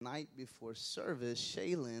night before service,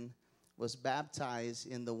 Shaylin was baptized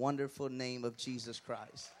in the wonderful name of Jesus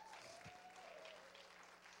Christ.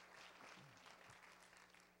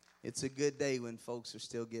 It's a good day when folks are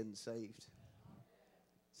still getting saved.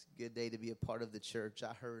 It's a good day to be a part of the church.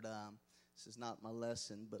 I heard, this is not my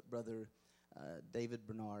lesson, but Brother David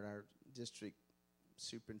Bernard, our district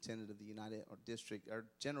superintendent of the our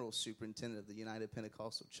general superintendent of the United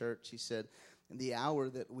Pentecostal Church, he said, in the hour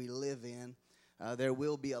that we live in, there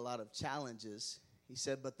will be a lot of challenges. He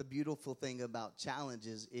said, but the beautiful thing about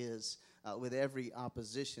challenges is with every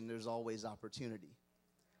opposition, there's always opportunity.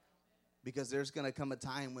 Because there's going to come a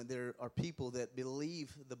time when there are people that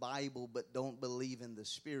believe the Bible but don't believe in the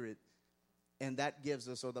Spirit. And that gives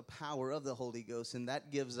us, or the power of the Holy Ghost, and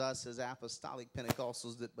that gives us as apostolic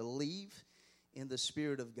Pentecostals that believe in the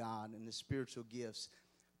Spirit of God and the spiritual gifts,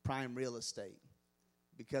 prime real estate.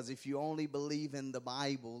 Because if you only believe in the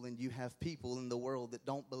Bible and you have people in the world that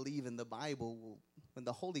don't believe in the Bible, well, when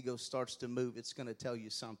the Holy Ghost starts to move, it's going to tell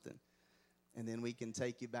you something. And then we can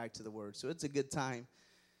take you back to the Word. So it's a good time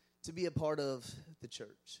to be a part of the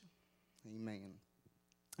church. Amen.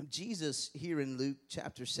 Jesus here in Luke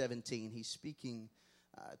chapter 17, he's speaking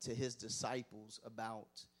to his disciples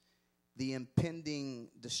about the impending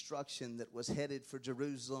destruction that was headed for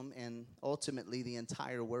Jerusalem and ultimately the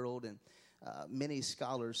entire world. And many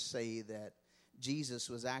scholars say that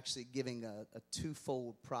Jesus was actually giving a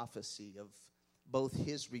twofold prophecy of both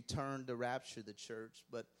his return to rapture the church,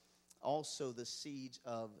 but also the siege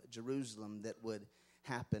of Jerusalem that would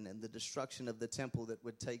happen and the destruction of the temple that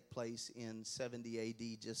would take place in 70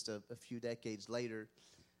 A.D., just a few decades later.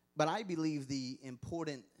 But I believe the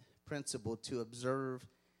important principle to observe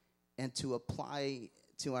and to apply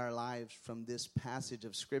to our lives from this passage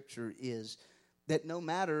of Scripture is that no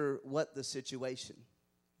matter what the situation,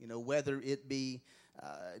 whether it be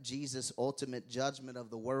Jesus' ultimate judgment of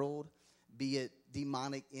the world, be it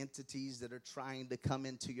demonic entities that are trying to come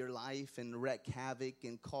into your life and wreak havoc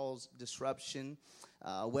and cause disruption,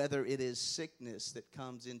 whether it is sickness that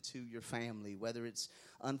comes into your family, whether it's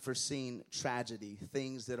unforeseen tragedy,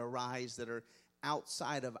 things that arise that are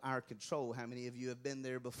outside of our control. How many of you have been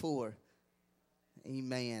there before?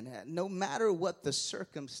 Amen. No matter what the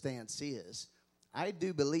circumstance is, I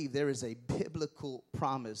do believe there is a biblical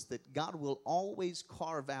promise that God will always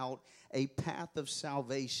carve out a path of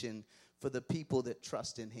salvation for the people that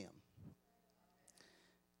trust in Him.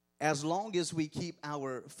 As long as we keep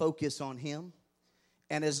our focus on Him,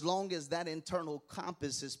 and as long as that internal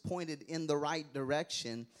compass is pointed in the right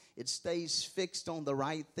direction, it stays fixed on the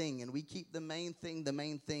right thing, and we keep the main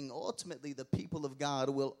thing, ultimately the people of God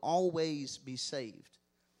will always be saved.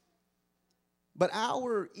 But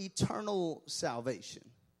our eternal salvation,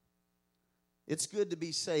 it's good to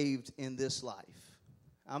be saved in this life.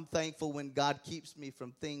 I'm thankful when God keeps me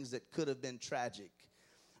from things that could have been tragic.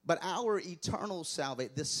 But our eternal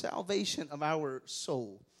salvation, the salvation of our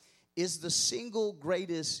soul, is the single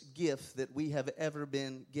greatest gift that we have ever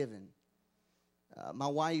been given. My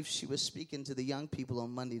wife, she was speaking to the young people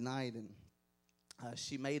on Monday night, and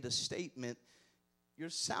she made a statement. Your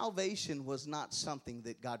salvation was not something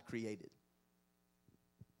that God created.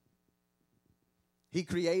 He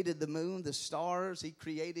created the moon, the stars. He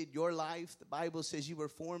created your life. The Bible says you were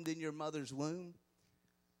formed in your mother's womb.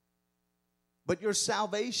 But your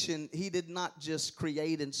salvation, He did not just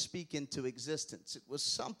create and speak into existence. It was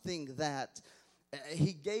something that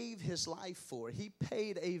He gave His life for. He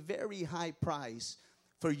paid a very high price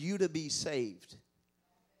for you to be saved.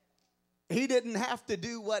 He didn't have to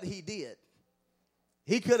do what He did.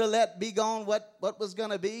 He could have let be gone what was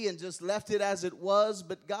going to be and just left it as it was.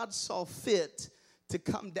 But God saw fit to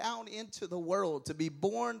come down into the world, to be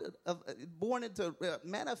born into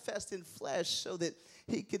manifest in flesh so that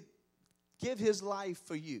He could give His life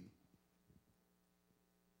for you.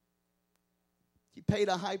 He paid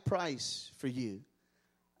a high price for you.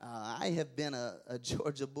 I have been a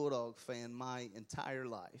Georgia Bulldog fan my entire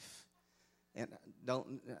life. And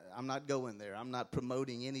I'm not going there. I'm not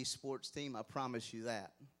promoting any sports team. I promise you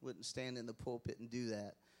that. Wouldn't stand in the pulpit and do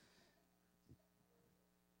that.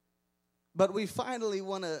 But we finally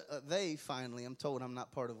won I'm told I'm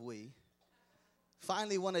not part of we,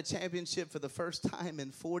 finally won a championship for the first time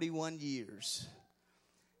in 41 years.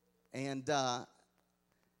 And that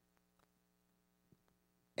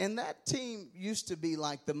team used to be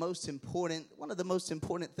like one of the most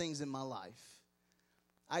important things in my life.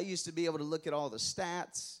 I used to be able to look at all the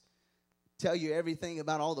stats, tell you everything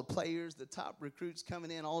about all the players, the top recruits coming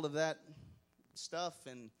in, all of that stuff.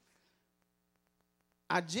 And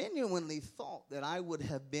I genuinely thought that I would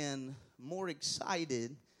have been more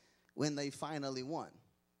excited when they finally won.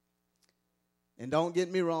 And don't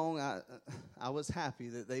get me wrong, I was happy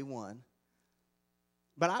that they won.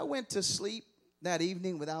 But I went to sleep that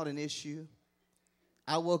evening without an issue.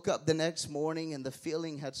 I woke up the next morning and the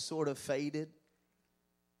feeling had sort of faded.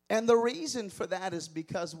 And the reason for that is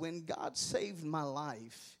because when God saved my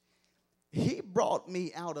life, He brought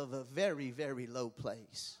me out of a very, very low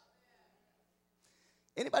place.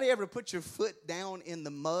 Anybody ever put your foot down in the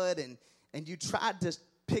mud and you tried to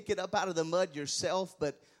pick it up out of the mud yourself,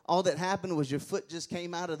 but all that happened was your foot just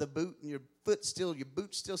came out of the boot and your boot's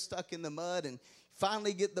still stuck in the mud, and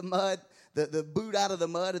finally get the boot out of the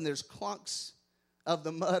mud, and there's clunks of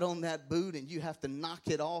the mud on that boot and you have to knock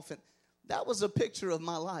it off. And that was a picture of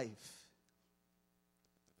my life.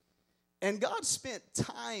 And God spent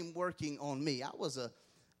time working on me. I was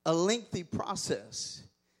a lengthy process.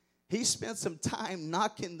 He spent some time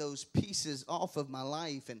knocking those pieces off of my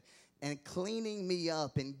life and cleaning me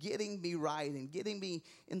up and getting me right and getting me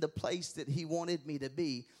in the place that He wanted me to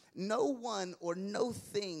be. No one or no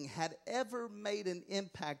thing had ever made an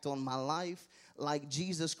impact on my life like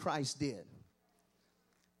Jesus Christ did.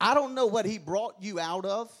 I don't know what He brought you out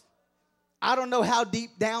of. I don't know how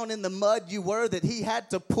deep down in the mud you were that He had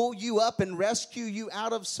to pull you up and rescue you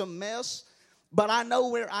out of some mess. But I know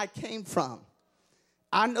where I came from.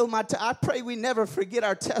 I know I pray we never forget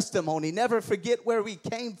our testimony, never forget where we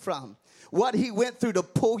came from, what He went through to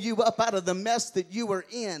pull you up out of the mess that you were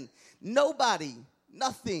in. Nobody,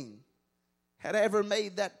 nothing had ever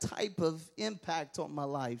made that type of impact on my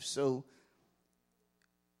life. So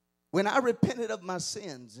when I repented of my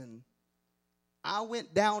sins and I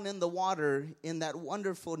went down in the water in that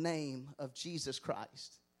wonderful name of Jesus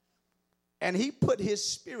Christ, and He put His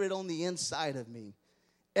Spirit on the inside of me,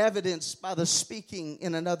 evidenced by the speaking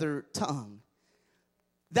in another tongue.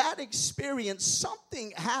 That experience,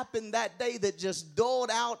 something happened that day that just dulled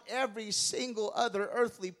out every single other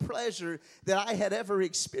earthly pleasure that I had ever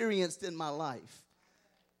experienced in my life.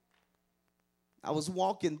 I was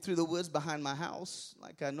walking through the woods behind my house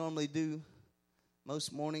like I normally do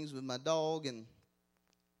most mornings with my dog, and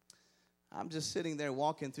I'm just sitting there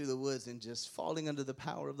walking through the woods and just falling under the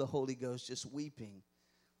power of the Holy Ghost, just weeping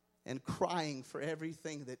and crying for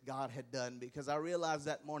everything that God had done, because I realized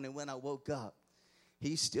that morning when I woke up,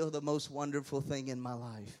 He's still the most wonderful thing in my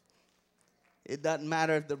life. It doesn't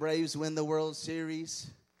matter if the Braves win the World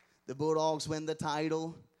Series, the Bulldogs win the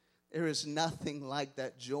title. There is nothing like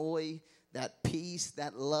that joy, that peace,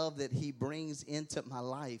 that love that He brings into my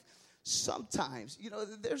life. Sometimes,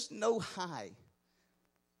 there's no high.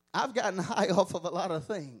 I've gotten high off of a lot of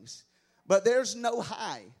things, but there's no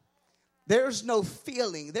high. There's no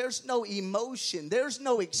feeling. There's no emotion. There's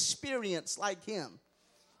no experience like Him.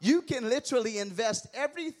 You can literally invest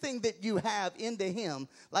everything that you have into Him,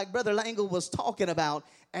 like Brother Langle was talking about,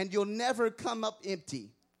 and you'll never come up empty.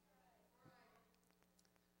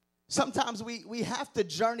 Sometimes we have to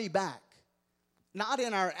journey back, not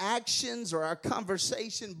in our actions or our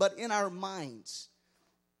conversation, but in our minds,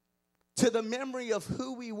 to the memory of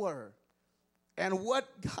who we were and what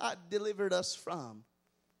God delivered us from,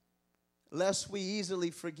 lest we easily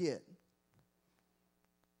forget.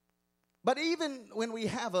 But even when we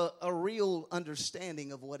have a real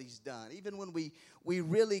understanding of what He's done, even when we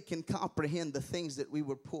really can comprehend the things that we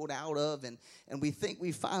were pulled out of, and we think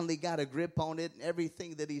we finally got a grip on it and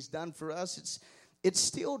everything that He's done for us, it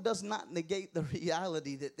still does not negate the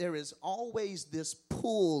reality that there is always this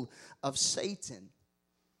pull of Satan.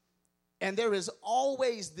 And there is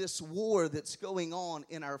always this war that's going on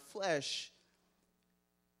in our flesh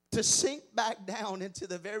to sink back down into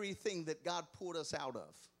the very thing that God pulled us out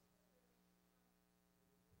of.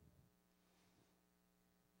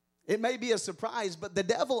 It may be a surprise, but the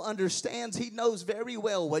devil understands. He knows very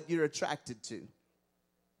well what you're attracted to.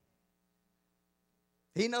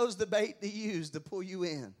 He knows the bait to use to pull you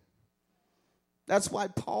in. That's why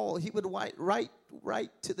Paul, he would write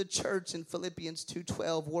to the church in Philippians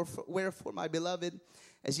 2:12, wherefore, my beloved,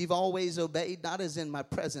 as you've always obeyed, not as in my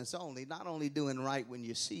presence only, not only doing right when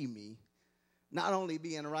you see me, not only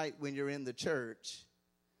being right when you're in the church,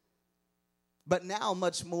 but now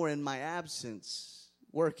much more in my absence,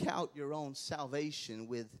 work out your own salvation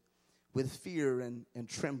with fear and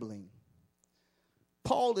trembling.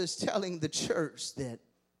 Paul is telling the church that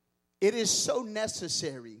it is so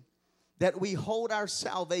necessary that we hold our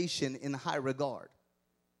salvation in high regard.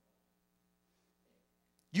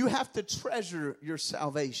 You have to treasure your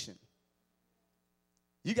salvation.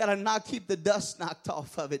 You got to keep the dust knocked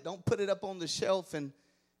off of it. Don't put it up on the shelf and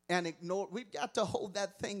ignore. We've got to hold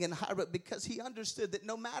that thing in high regard, because he understood that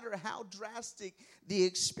no matter how drastic the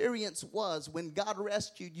experience was when God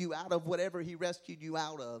rescued you out of whatever He rescued you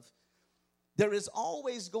out of, there is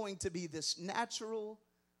always going to be this natural,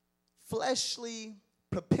 fleshly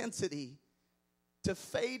propensity to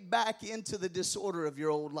fade back into the disorder of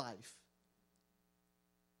your old life.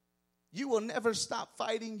 You will never stop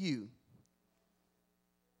fighting you.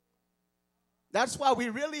 That's why we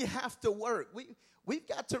really have to work. We've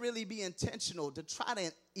got to really be intentional to try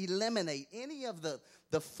to eliminate any of the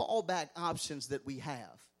fallback options that we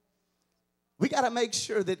have. We got to make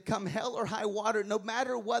sure that come hell or high water, no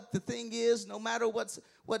matter what the thing is, no matter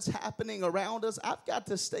what's happening around us, I've got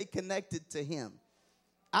to stay connected to Him.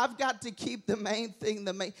 I've got to keep the main thing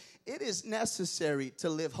It is necessary to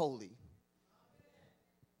live holy.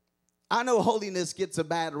 I know holiness gets a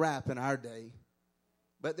bad rap in our day,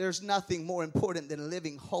 but there's nothing more important than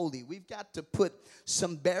living holy. We've got to put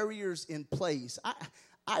some barriers in place.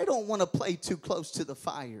 I don't want to play too close to the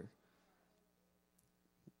fire.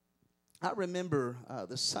 I remember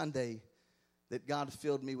the Sunday that God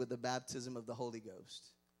filled me with the baptism of the Holy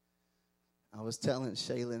Ghost. I was telling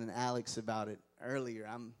Shaylin and Alex about it earlier.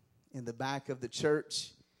 I'm in the back of the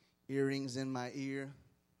church, earrings in my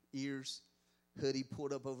ears, hoodie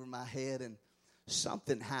pulled up over my head, and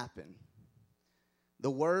something happened.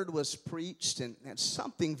 The word was preached, and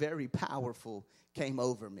something very powerful came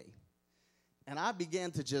over me. And I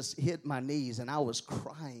began to just hit my knees, and I was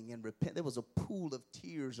crying and repent. There was a pool of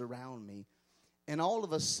tears around me. And all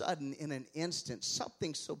of a sudden, in an instant,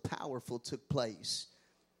 something so powerful took place.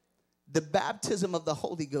 The baptism of the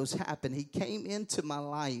Holy Ghost happened. He came into my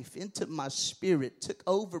life, into my spirit, took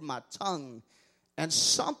over my tongue, and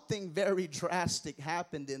something very drastic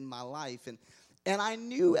happened in my life. And I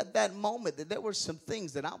knew at that moment that there were some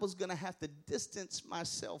things that I was going to have to distance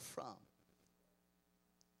myself from.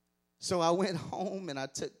 So I went home and I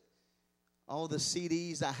took all the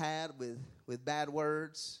CDs I had with bad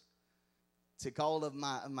words, took all of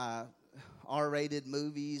my R-rated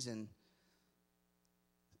movies and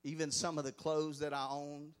even some of the clothes that I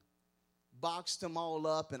owned, boxed them all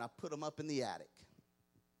up, and I put them up in the attic.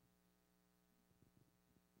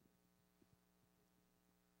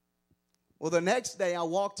 Well, the next day I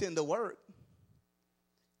walked into work,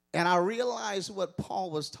 and I realized what Paul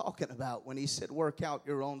was talking about when he said, work out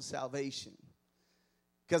your own salvation.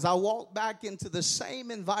 Because I walked back into the same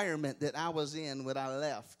environment that I was in when I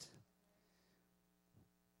left.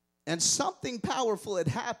 And something powerful had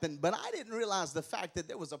happened, but I didn't realize the fact that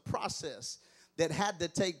there was a process that had to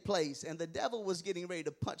take place, and the devil was getting ready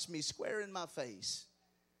to punch me square in my face.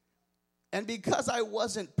 And because I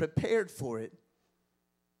wasn't prepared for it,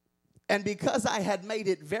 and because I had made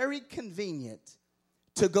it very convenient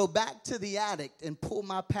to go back to the attic and pull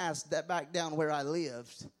my past that back down where I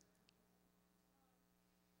lived,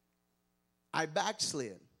 I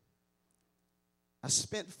backslid. I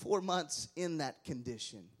spent 4 months in that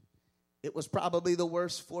condition. It was probably the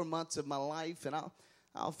worst 4 months of my life, and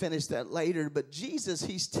I'll finish that later. But Jesus,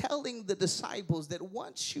 he's telling the disciples that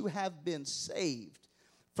once you have been saved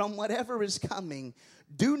from whatever is coming,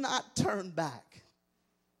 do not turn back.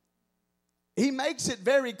 He makes it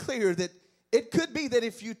very clear that it could be that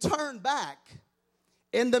if you turn back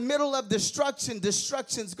in the middle of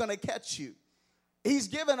destruction's going to catch you. He's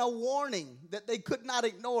given a warning that they could not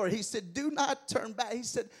ignore. He said, do not turn back. He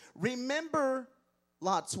said, remember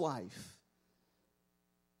Lot's wife.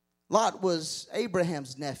 Lot was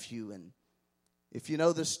Abraham's nephew, and if you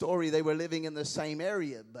know the story, they were living in the same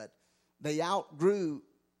area, but they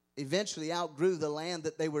eventually outgrew the land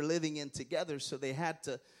that they were living in together, so they had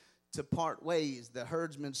to part ways. The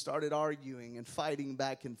herdsmen started arguing and fighting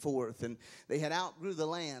back and forth, and they had outgrew the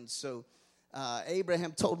land. So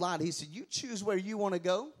Abraham told Lot, he said, you choose where you want to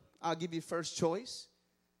go. I'll give you first choice.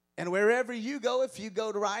 And wherever you go, if you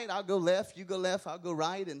go to right, I'll go left. You go left, I'll go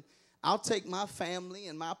right. And I'll take my family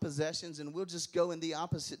and my possessions, and we'll just go in the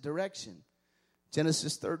opposite direction.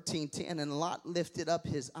 Genesis 13:10, and Lot lifted up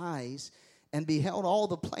his eyes and beheld all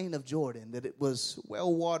the plain of Jordan, that it was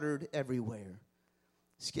well watered everywhere.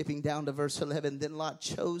 Skipping down to verse 11, then Lot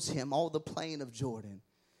chose him all the plain of Jordan.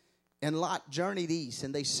 And Lot journeyed east,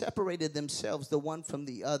 and they separated themselves the one from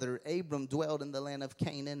the other. Abram dwelled in the land of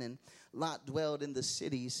Canaan, and Lot dwelled in the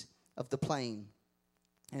cities of the plain,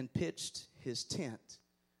 and pitched his tent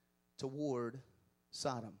toward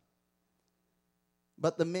Sodom.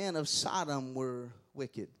 But the men of Sodom were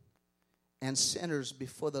wicked and sinners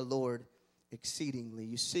before the Lord exceedingly.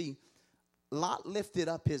 You see, Lot lifted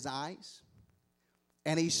up his eyes,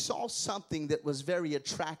 and he saw something that was very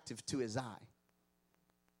attractive to his eye.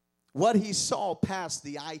 What he saw passed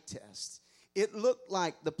the eye test. It looked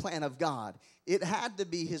like the plan of God. It had to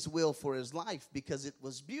be his will for his life because it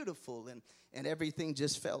was beautiful and everything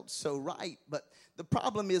just felt so right. But the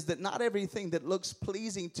problem is that not everything that looks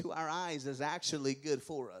pleasing to our eyes is actually good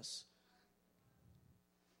for us.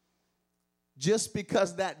 Just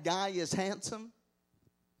because that guy is handsome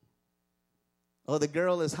or the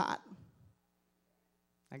girl is hot.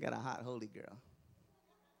 I got a hot holy girl.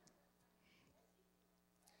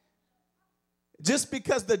 Just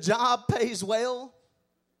because the job pays well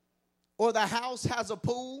or the house has a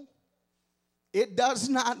pool, it does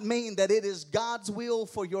not mean that it is God's will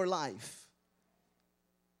for your life.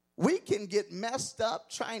 We can get messed up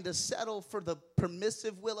trying to settle for the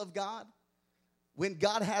permissive will of God when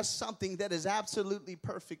God has something that is absolutely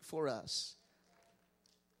perfect for us.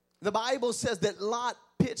 The Bible says that Lot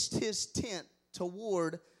pitched his tent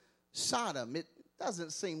toward Sodom. It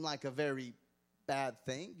doesn't seem like a very bad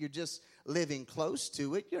thing. You're just living close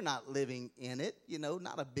to it. You're not living in it,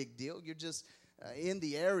 not a big deal. You're just in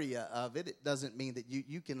the area of it. It doesn't mean that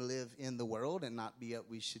you can live in the world and not be up.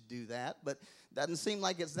 We should do that. But it doesn't seem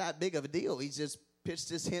like it's that big of a deal. He just pitched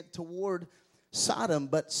his tent toward Sodom.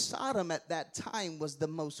 But Sodom at that time was the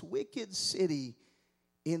most wicked city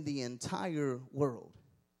in the entire world.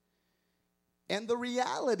 And the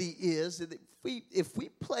reality is that if we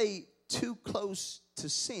play too close to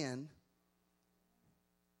sin,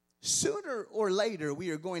 sooner or later,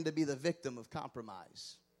 we are going to be the victim of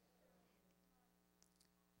compromise.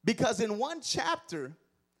 Because in one chapter,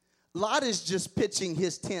 Lot is just pitching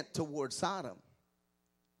his tent toward Sodom.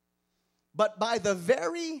 But by the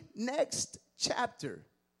very next chapter,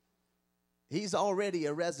 he's already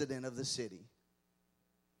a resident of the city.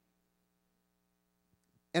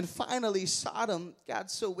 And finally, Sodom got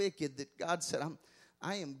so wicked that God said,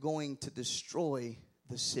 I am going to destroy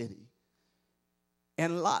the city.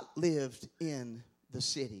 And Lot lived in the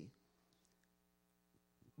city.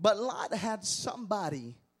 But Lot had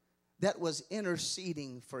somebody that was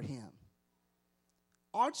interceding for him.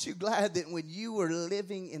 Aren't you glad that when you were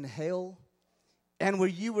living in hell and where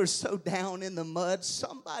you were so down in the mud,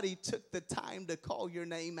 somebody took the time to call your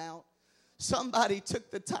name out? Somebody took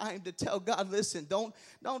the time to tell God, listen, don't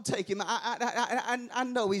take him. I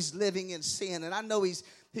know he's living in sin, and I know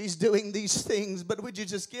he's doing these things, but would you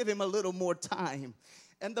just give him a little more time?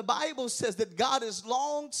 And the Bible says that God is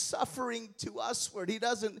long-suffering to usward.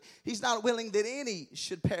 He's not willing that any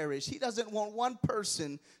should perish. He doesn't want one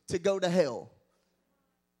person to go to hell,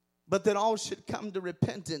 but that all should come to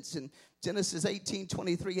repentance. In Genesis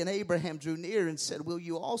 18:23, and Abraham drew near and said, will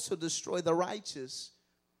you also destroy the righteous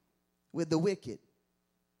with the wicked?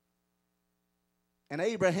 And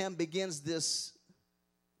Abraham begins this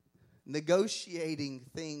negotiating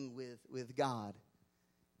thing with God.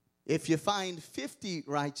 If you find 50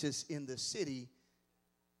 righteous in the city,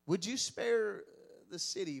 would you spare the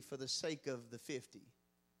city for the sake of the 50?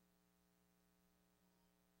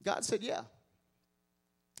 God said, yeah.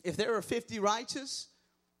 If there are 50 righteous,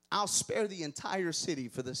 I'll spare the entire city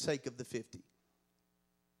for the sake of the 50.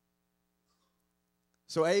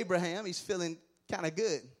 So Abraham, he's feeling kind of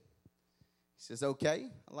good. He says, okay,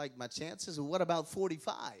 I like my chances. Well, what about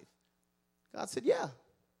 45? God said, yeah,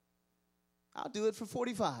 I'll do it for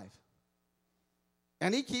 45.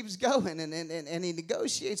 And he keeps going, and he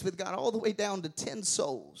negotiates with God all the way down to 10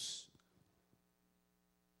 souls.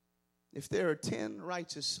 If there are 10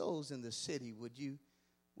 righteous souls in the city, would you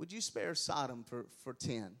spare Sodom for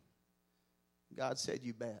 10? God said,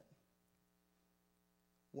 you bet.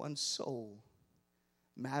 One soul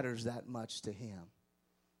matters that much to him.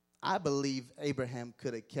 I believe Abraham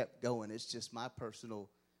could have kept going. It's just my personal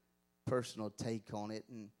take on it.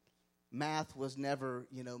 And math was never,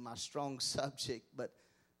 my strong subject, but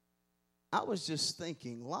I was just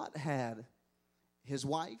thinking, Lot had his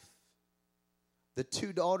wife, the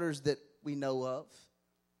 2 daughters that we know of,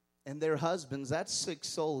 and their husbands. That's 6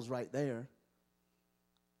 souls right there.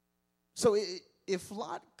 So if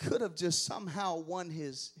Lot could have just somehow won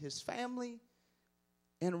his family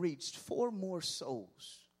and reached 4 more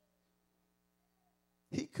souls,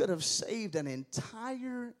 he could have saved an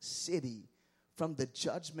entire city from the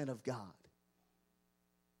judgment of God.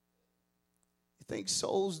 You think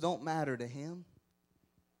souls don't matter to him?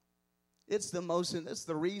 It's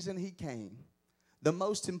the reason he came. The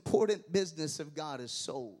most important business of God is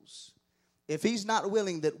souls. If he's not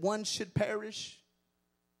willing that one should perish,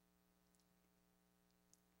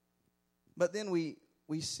 but then we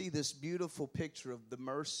see this beautiful picture of the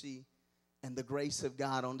mercy and the grace of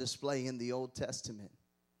God on display in the Old Testament.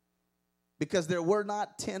 Because there were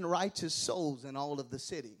not 10 righteous souls in all of the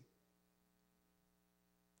city.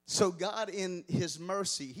 So God, in his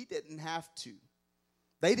mercy, he didn't have to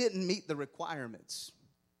They didn't meet the requirements.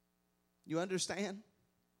 You understand?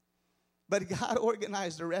 But God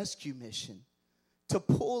organized a rescue mission to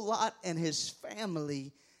pull Lot and his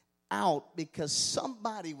family out because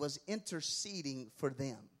somebody was interceding for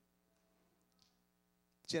them.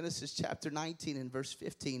 Genesis chapter 19 and verse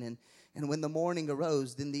 15. And when the morning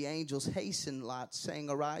arose, then the angels hastened Lot, saying,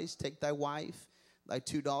 Arise, take thy wife, thy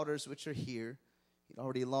 2 daughters which are here. He'd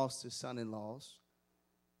already lost his son-in-laws.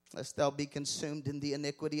 Lest thou be consumed in the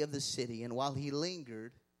iniquity of the city. And while he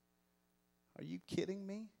lingered, are you kidding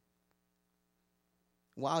me?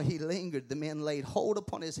 While he lingered, the men laid hold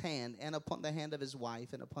upon his hand and upon the hand of his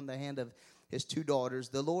wife and upon the hand of his 2 daughters,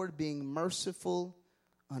 the Lord being merciful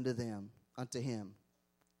unto him.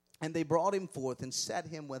 And they brought him forth and set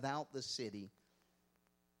him without the city.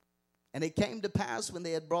 And it came to pass when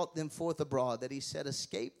they had brought them forth abroad that he said,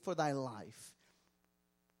 Escape for thy life.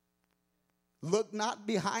 Look not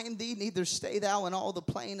behind thee, neither stay thou in all the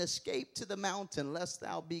plain. Escape to the mountain, lest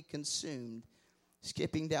thou be consumed.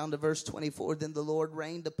 Skipping down to verse 24, then the Lord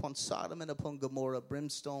rained upon Sodom and upon Gomorrah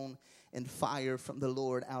brimstone and fire from the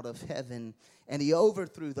Lord out of heaven. And he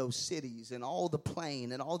overthrew those cities and all the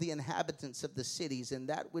plain and all the inhabitants of the cities and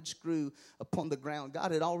that which grew upon the ground.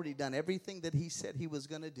 God had already done everything that he said he was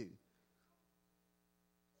going to do.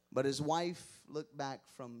 But his wife looked back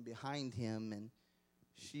from behind him and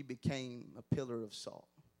she became a pillar of salt.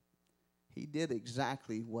 He did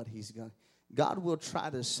exactly what he's going. God will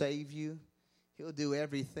try to save you. He'll do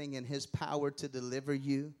everything in his power to deliver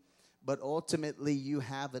you. But ultimately, you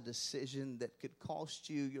have a decision that could cost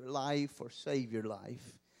you your life or save your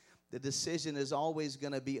life. The decision is always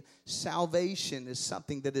going to be, salvation is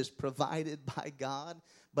something that is provided by God,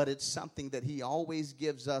 but it's something that he always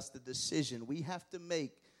gives us the decision. We have to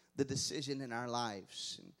make the decision in our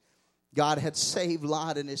lives. God had saved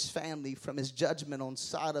Lot and his family from his judgment on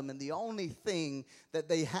Sodom, and the only thing that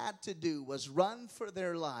they had to do was run for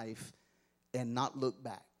their life and not look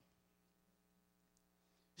back.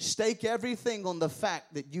 Stake everything on the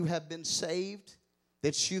fact that you have been saved,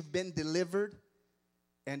 that you've been delivered,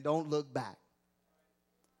 and don't look back.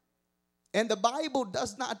 And the Bible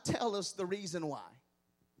does not tell us the reason why.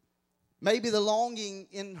 Maybe the longing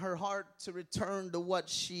in her heart to return to what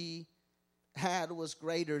she had was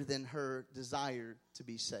greater than her desire to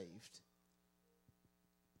be saved.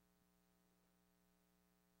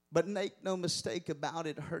 But make no mistake about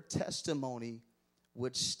it, her testimony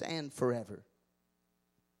would stand forever.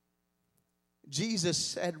 Jesus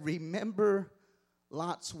said, remember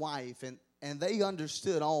Lot's wife, and they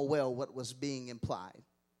understood all well what was being implied.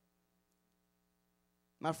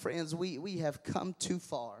 My friends, we have come too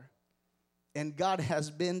far, and God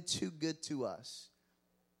has been too good to us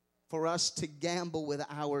for us to gamble with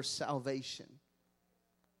our salvation.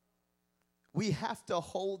 We have to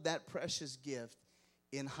hold that precious gift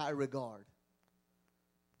in high regard.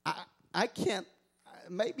 I can't,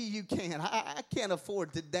 maybe you can. I can't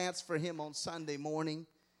afford to dance for him on Sunday morning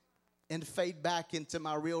and fade back into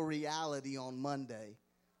my real reality on Monday.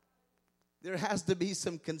 There has to be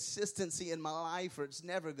some consistency in my life or it's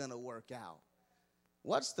never going to work out.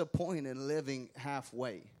 What's the point in living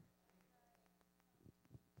halfway?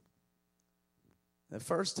 The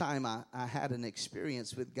first time I had an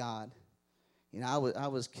experience with God, I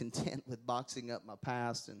was content with boxing up my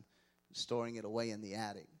past and storing it away in the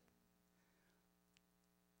attic.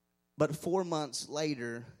 But 4 months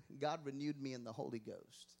later, God renewed me in the Holy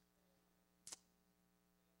Ghost.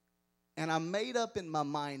 And I made up in my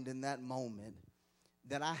mind in that moment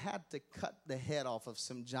that I had to cut the head off of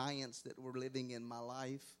some giants that were living in my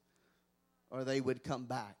life or they would come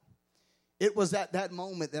back. It was at that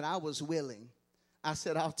moment that I was willing. I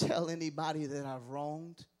said, I'll tell anybody that I've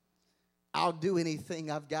wronged. I'll do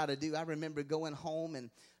anything I've got to do. I remember going home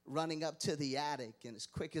and running up to the attic and as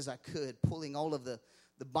quick as I could, pulling all of the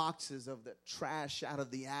boxes of the trash out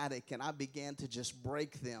of the attic, and I began to just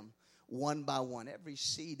break them one by one. Every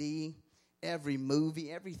CD, every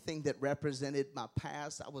movie, everything that represented my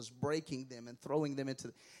past, I was breaking them and throwing them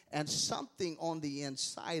and something on the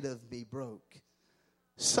inside of me broke.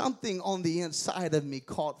 Something on the inside of me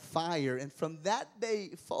caught fire, and from that day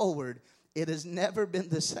forward, it has never been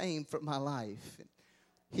the same for my life.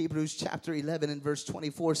 Hebrews chapter 11 and verse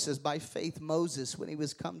 24 says, by faith Moses, when he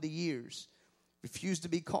was come to years, refused to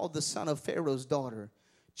be called the son of Pharaoh's daughter,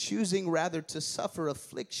 choosing rather to suffer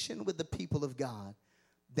affliction with the people of God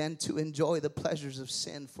than to enjoy the pleasures of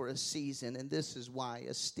sin for a season. And this is why,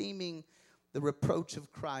 esteeming the reproach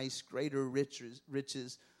of Christ greater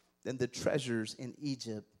riches than the treasures in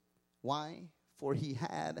Egypt. Why? For he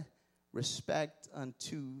had respect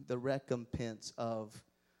unto the recompense of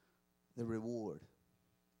the reward.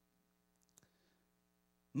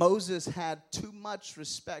 Moses had too much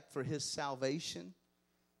respect for his salvation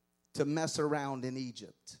to mess around in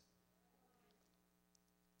Egypt.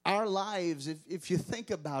 Our lives, if you think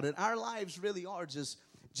about it, our lives really are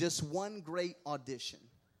just one great audition.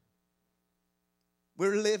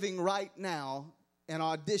 We're living right now an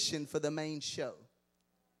audition for the main show.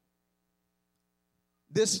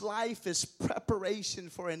 This life is preparation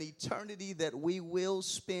for an eternity that we will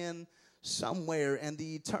spend somewhere, and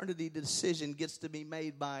the eternity decision gets to be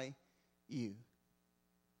made by you.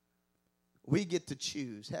 We get to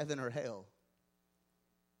choose heaven or hell.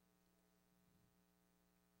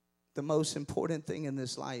 The most important thing in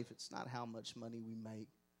this life, it's not how much money we make.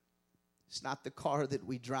 It's not the car that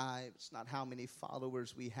we drive. It's not how many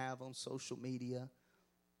followers we have on social media.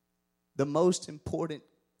 The most important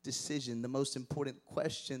decision, the most important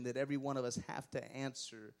question that every one of us have to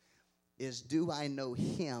answer is, do I know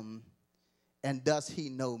him and does he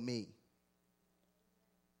know me?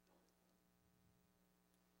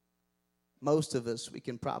 Most of us, we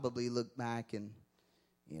can probably look back and,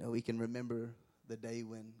 we can remember the day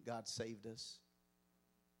when God saved us.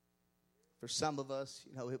 For some of us,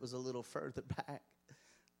 it was a little further back.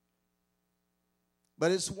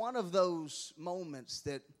 But it's one of those moments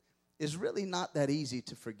that is really not that easy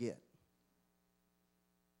to forget.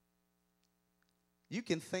 You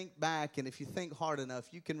can think back, and if you think hard enough,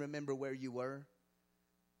 you can remember where you were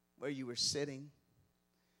sitting,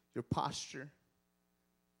 your posture.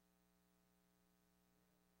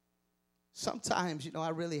 Sometimes, I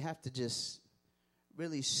really have to just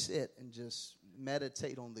really sit and just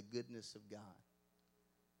meditate on the goodness of God.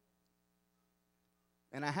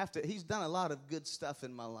 And he's done a lot of good stuff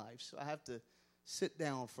in my life, so I have to sit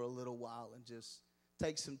down for a little while and just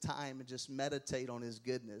take some time and just meditate on his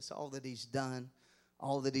goodness, all that he's done,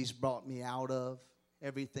 all that he's brought me out of,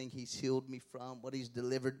 everything he's healed me from, what he's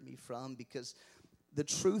delivered me from, because the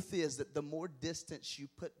truth is that the more distance you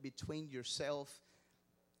put between yourself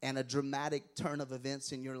and a dramatic turn of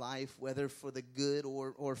events in your life, whether for the good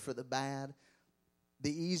or for the bad,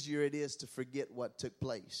 the easier it is to forget what took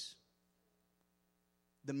place.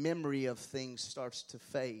 The memory of things starts to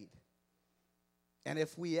fade. And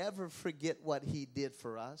if we ever forget what he did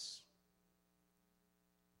for us,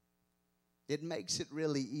 it makes it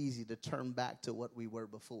really easy to turn back to what we were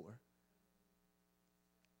before.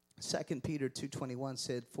 2 Peter 2:21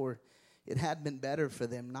 said, "For it had been better for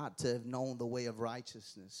them not to have known the way of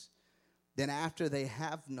righteousness than after they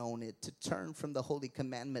have known it to turn from the holy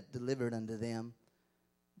commandment delivered unto them.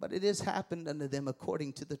 But it has happened unto them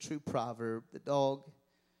according to the true proverb, the dog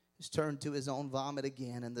is turned to his own vomit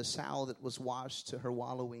again, and the sow that was washed to her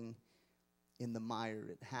wallowing in the mire."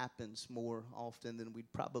 It happens more often than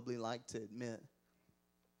we'd probably like to admit.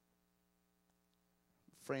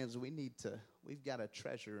 Friends, we've got to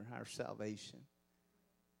treasure our salvation.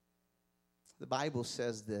 The Bible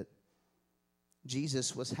says that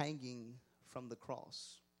Jesus was hanging from the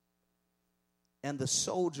cross. And the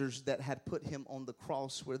soldiers that had put him on the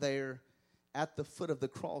cross were there at the foot of the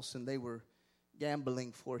cross, and they were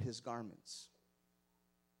gambling for his garments.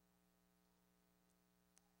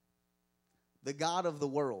 The God of the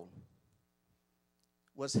world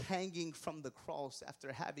was hanging from the cross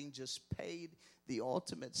after having just paid the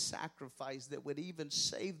ultimate sacrifice that would even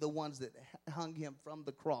save the ones that hung him from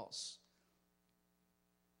the cross.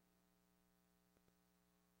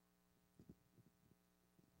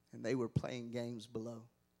 And they were playing games below.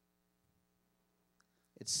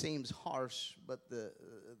 It seems harsh, but the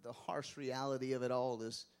harsh reality of it all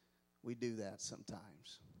is we do that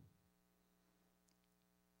sometimes.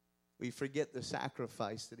 We forget the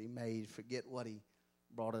sacrifice that he made, forget what he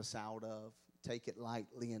brought us out of, take it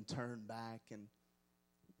lightly and turn back and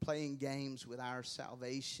playing games with our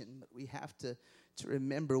salvation. But we have to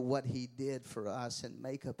remember what he did for us and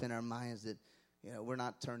make up in our minds that, we're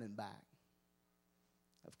not turning back.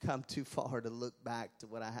 I've come too far to look back to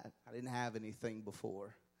what I had. I didn't have anything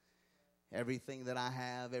before. Everything that I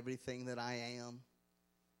have, everything that I am,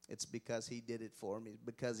 it's because he did it for me,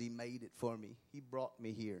 because he made it for me. He brought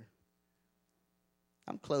me here.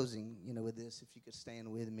 I'm closing, with this. If you could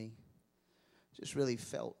stand with me. Just really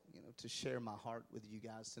felt, to share my heart with you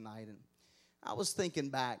guys tonight. And I was thinking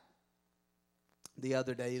back the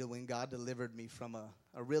other day to when God delivered me from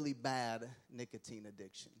a really bad nicotine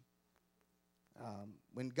addiction.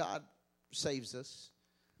 When God saves us,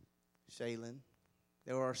 Shaylin,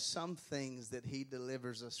 there are some things that he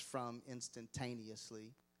delivers us from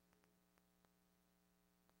instantaneously.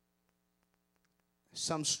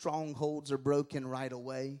 Some strongholds are broken right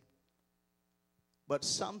away. But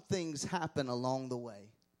some things happen along the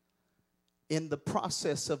way in the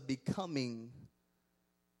process of becoming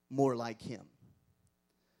more like him.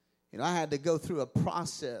 I had to go through a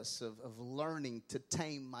process of learning to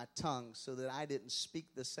tame my tongue so that I didn't speak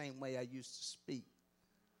the same way I used to speak.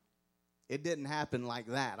 It didn't happen like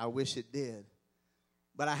that. I wish it did.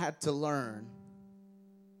 But I had to learn.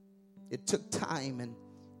 It took time,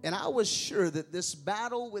 and I was sure that this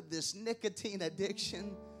battle with this nicotine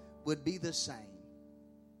addiction would be the same.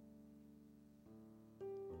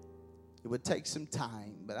 It would take some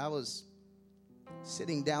time, but I was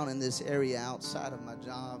sitting down in this area outside of my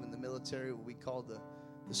job in the military, what we call the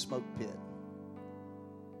smoke pit.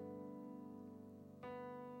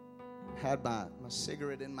 Had my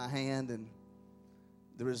cigarette in my hand, and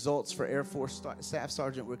the results for Air Force Staff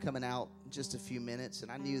Sergeant were coming out in just a few minutes,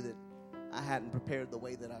 and I knew that I hadn't prepared the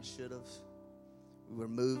way that I should have. We were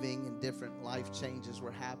moving, and different life changes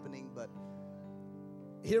were happening, but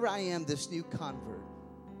here I am, this new convert,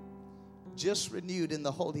 just renewed in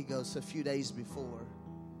the Holy Ghost a few days before,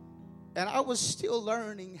 and I was still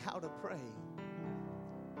learning how to pray.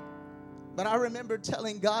 But I remember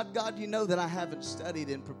telling God, God, you know that I haven't studied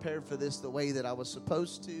and prepared for this the way that I was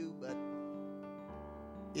supposed to, but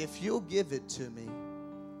if you'll give it to me,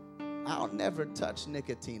 I'll never touch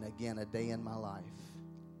nicotine again a day in my life.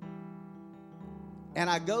 And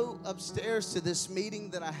I go upstairs to this meeting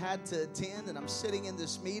that I had to attend, and I'm sitting in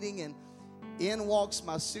this meeting, and in walks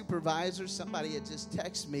my supervisor. Somebody had just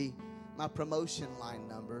texted me my promotion line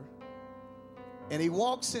number. And he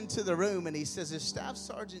walks into the room and he says, is Staff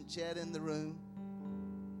Sergeant Jett in the room?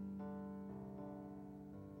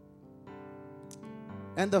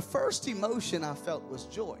 And the first emotion I felt was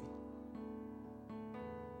joy.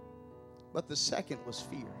 But the second was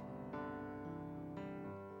fear.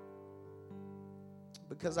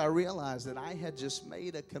 Because I realized that I had just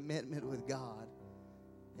made a commitment with God.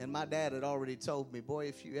 And my dad had already told me, boy,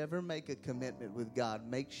 if you ever make a commitment with God,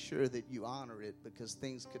 make sure that you honor it, because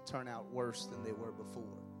things could turn out worse than they were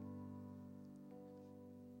before.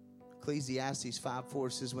 Ecclesiastes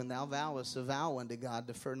 5:4 says, when thou vowest a vow unto God,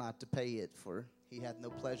 defer not to pay it, for he hath no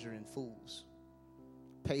pleasure in fools.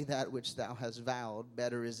 Pay that which thou hast vowed.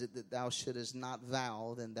 Better is it that thou shouldest not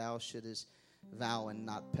vow than thou shouldest vow and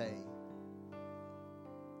not pay.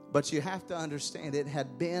 But you have to understand, it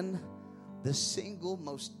had been the single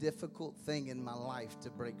most difficult thing in my life to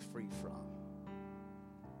break free from.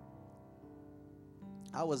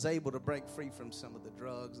 I was able to break free from some of the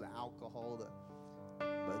drugs, the alcohol,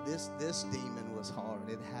 but this demon was hard.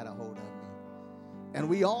 It had a hold of me. And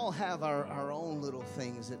we all have our own little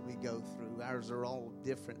things that we go through. Ours are all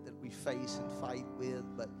different that we face and fight with,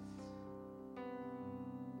 but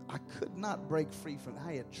I could not break free from it.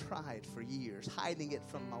 I had tried for years, hiding it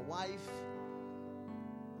from my wife.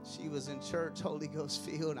 She was in church, Holy Ghost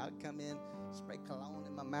filled, and I'd come in, spray cologne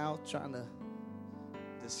in my mouth, trying to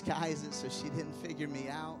disguise it so she didn't figure me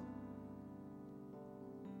out.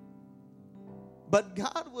 But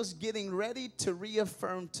God was getting ready to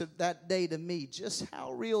reaffirm to that day to me just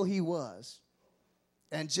how real he was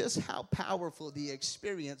and just how powerful the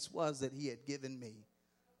experience was that he had given me.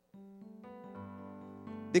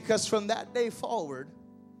 Because from that day forward,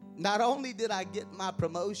 not only did I get my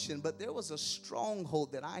promotion, but there was a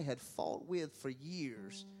stronghold that I had fought with for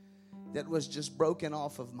years that was just broken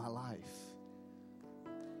off of my life.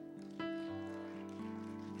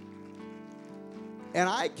 And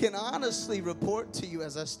I can honestly report to you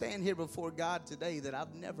as I stand here before God today that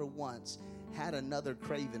I've never once had another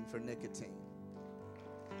craving for nicotine.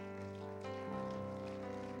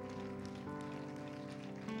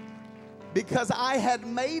 Because I had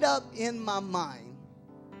made up in my mind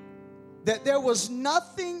that there was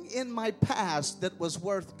nothing in my past that was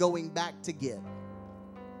worth going back to get.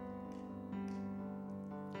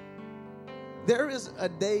 There is a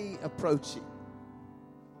day approaching.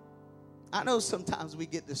 I know sometimes we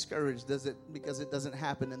get discouraged because it doesn't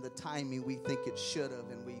happen in the timing we think it should have,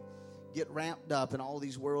 and we get ramped up and all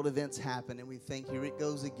these world events happen and we think, here it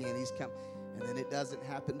goes again, he's come, and then it doesn't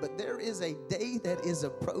happen. But there is a day that is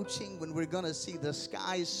approaching when we're going to see the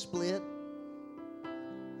skies split.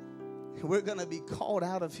 We're going to be called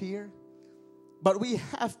out of here. But we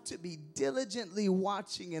have to be diligently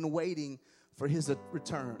watching and waiting for his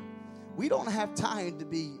return. We don't have time to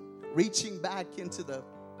be reaching back into the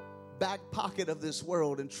back pocket of this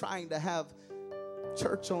world and trying to have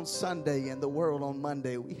church on Sunday and the world on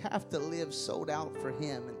Monday. We have to live sold out for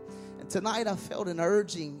him. And tonight I felt an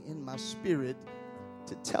urging in my spirit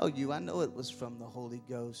to tell you, I know it was from the Holy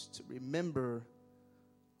Ghost, to remember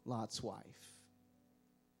Lot's wife.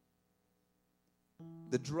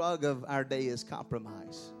 The drug of our day is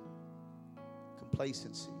compromise,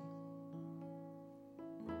 complacency.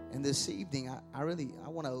 And this evening, I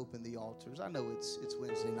want to open the altars. I know it's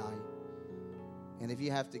Wednesday night. And if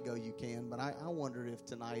you have to go, you can. But I wonder if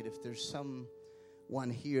tonight, if there's someone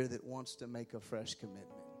here that wants to make a fresh commitment.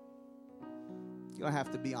 You don't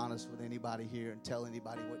have to be honest with anybody here and tell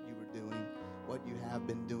anybody what you were doing, what you have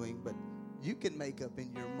been doing. But you can make up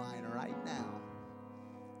in your mind right now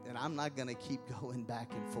that I'm not going to keep going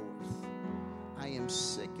back and forth. I am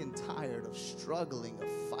sick and tired of struggling,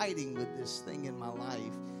 of fighting with this thing in my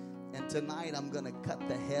life. And tonight I'm going to cut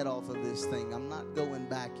the head off of this thing. I'm not going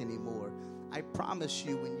back anymore. I promise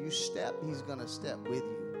you, when you step, he's going to step with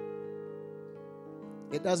you.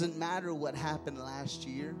 It doesn't matter what happened last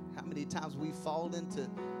year, how many times we fall into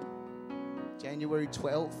January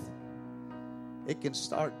 12th. It can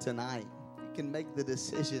start tonight. You can make the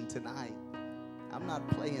decision tonight. I'm not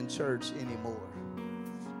playing church anymore.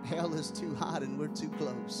 Hell is too hot and we're too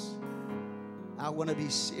close. I want to be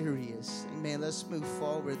serious. Amen. Let's move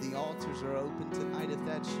forward. The altars are open tonight. If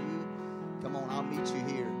that's you, come on, I'll meet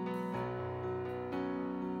you here.